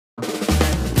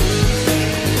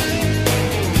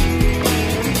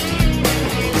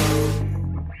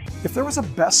was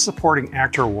a Best Supporting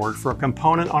Actor award for a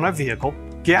component on a vehicle,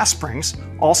 gas springs,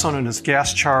 also known as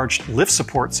gas-charged lift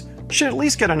supports, should at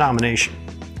least get a nomination.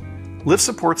 Lift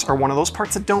supports are one of those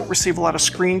parts that don't receive a lot of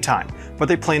screen time, but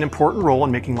they play an important role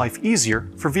in making life easier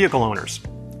for vehicle owners.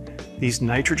 These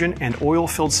nitrogen and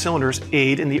oil-filled cylinders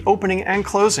aid in the opening and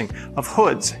closing of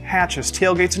hoods, hatches,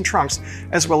 tailgates, and trunks,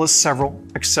 as well as several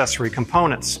accessory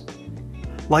components.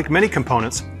 Like many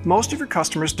components, most of your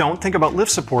customers don't think about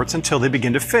lift supports until they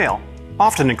begin to fail,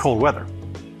 often in cold weather.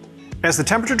 As the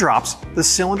temperature drops, the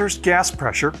cylinder's gas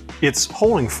pressure, its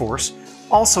holding force,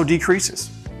 also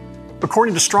decreases.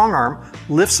 According to StrongArm,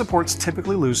 lift supports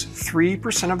typically lose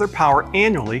 3% of their power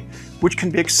annually, which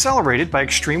can be accelerated by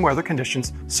extreme weather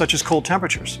conditions such as cold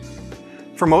temperatures.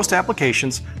 For most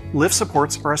applications, lift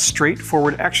supports are a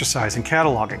straightforward exercise in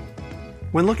cataloging.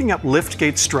 When looking up lift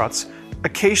gate struts,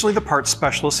 occasionally the parts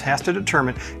specialist has to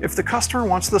determine if the customer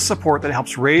wants the support that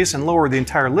helps raise and lower the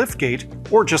entire lift gate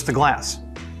or just the glass.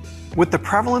 With the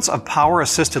prevalence of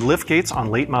power-assisted lift gates on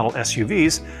late-model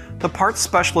SUVs, the parts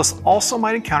specialist also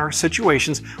might encounter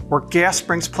situations where gas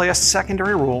springs play a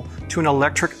secondary role to an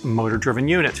electric motor-driven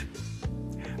unit.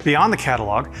 Beyond the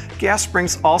catalog, gas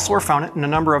springs also are found in a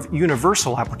number of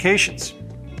universal applications.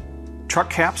 Truck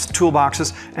caps,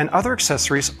 toolboxes, and other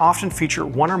accessories often feature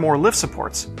one or more lift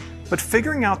supports, but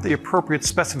figuring out the appropriate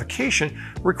specification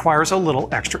requires a little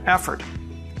extra effort.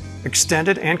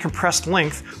 Extended and compressed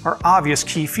length are obvious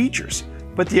key features,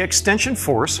 but the extension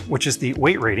force, which is the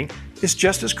weight rating, is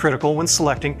just as critical when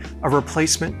selecting a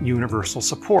replacement universal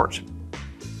support.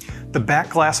 The back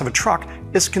glass of a truck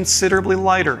is considerably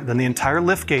lighter than the entire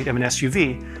liftgate of an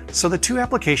SUV, so the two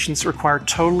applications require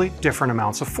totally different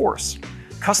amounts of force.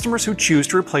 Customers who choose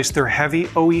to replace their heavy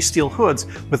OE steel hoods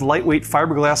with lightweight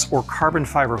fiberglass or carbon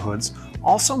fiber hoods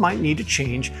also might need to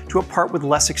change to a part with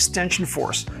less extension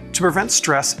force to prevent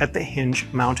stress at the hinge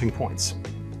mounting points.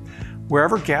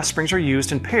 Wherever gas springs are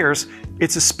used in pairs,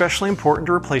 it's especially important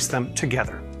to replace them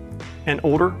together. An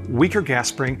older, weaker gas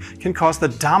spring can cause the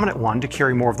dominant one to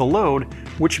carry more of the load,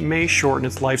 which may shorten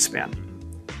its lifespan.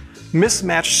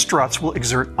 Mismatched struts will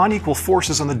exert unequal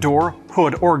forces on the door,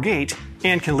 hood, or gate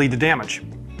and can lead to damage.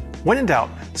 When in doubt,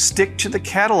 stick to the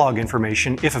catalog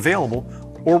information if available,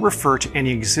 or refer to any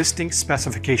existing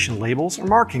specification labels or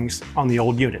markings on the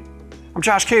old unit. I'm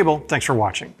Josh Cable, thanks for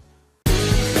watching.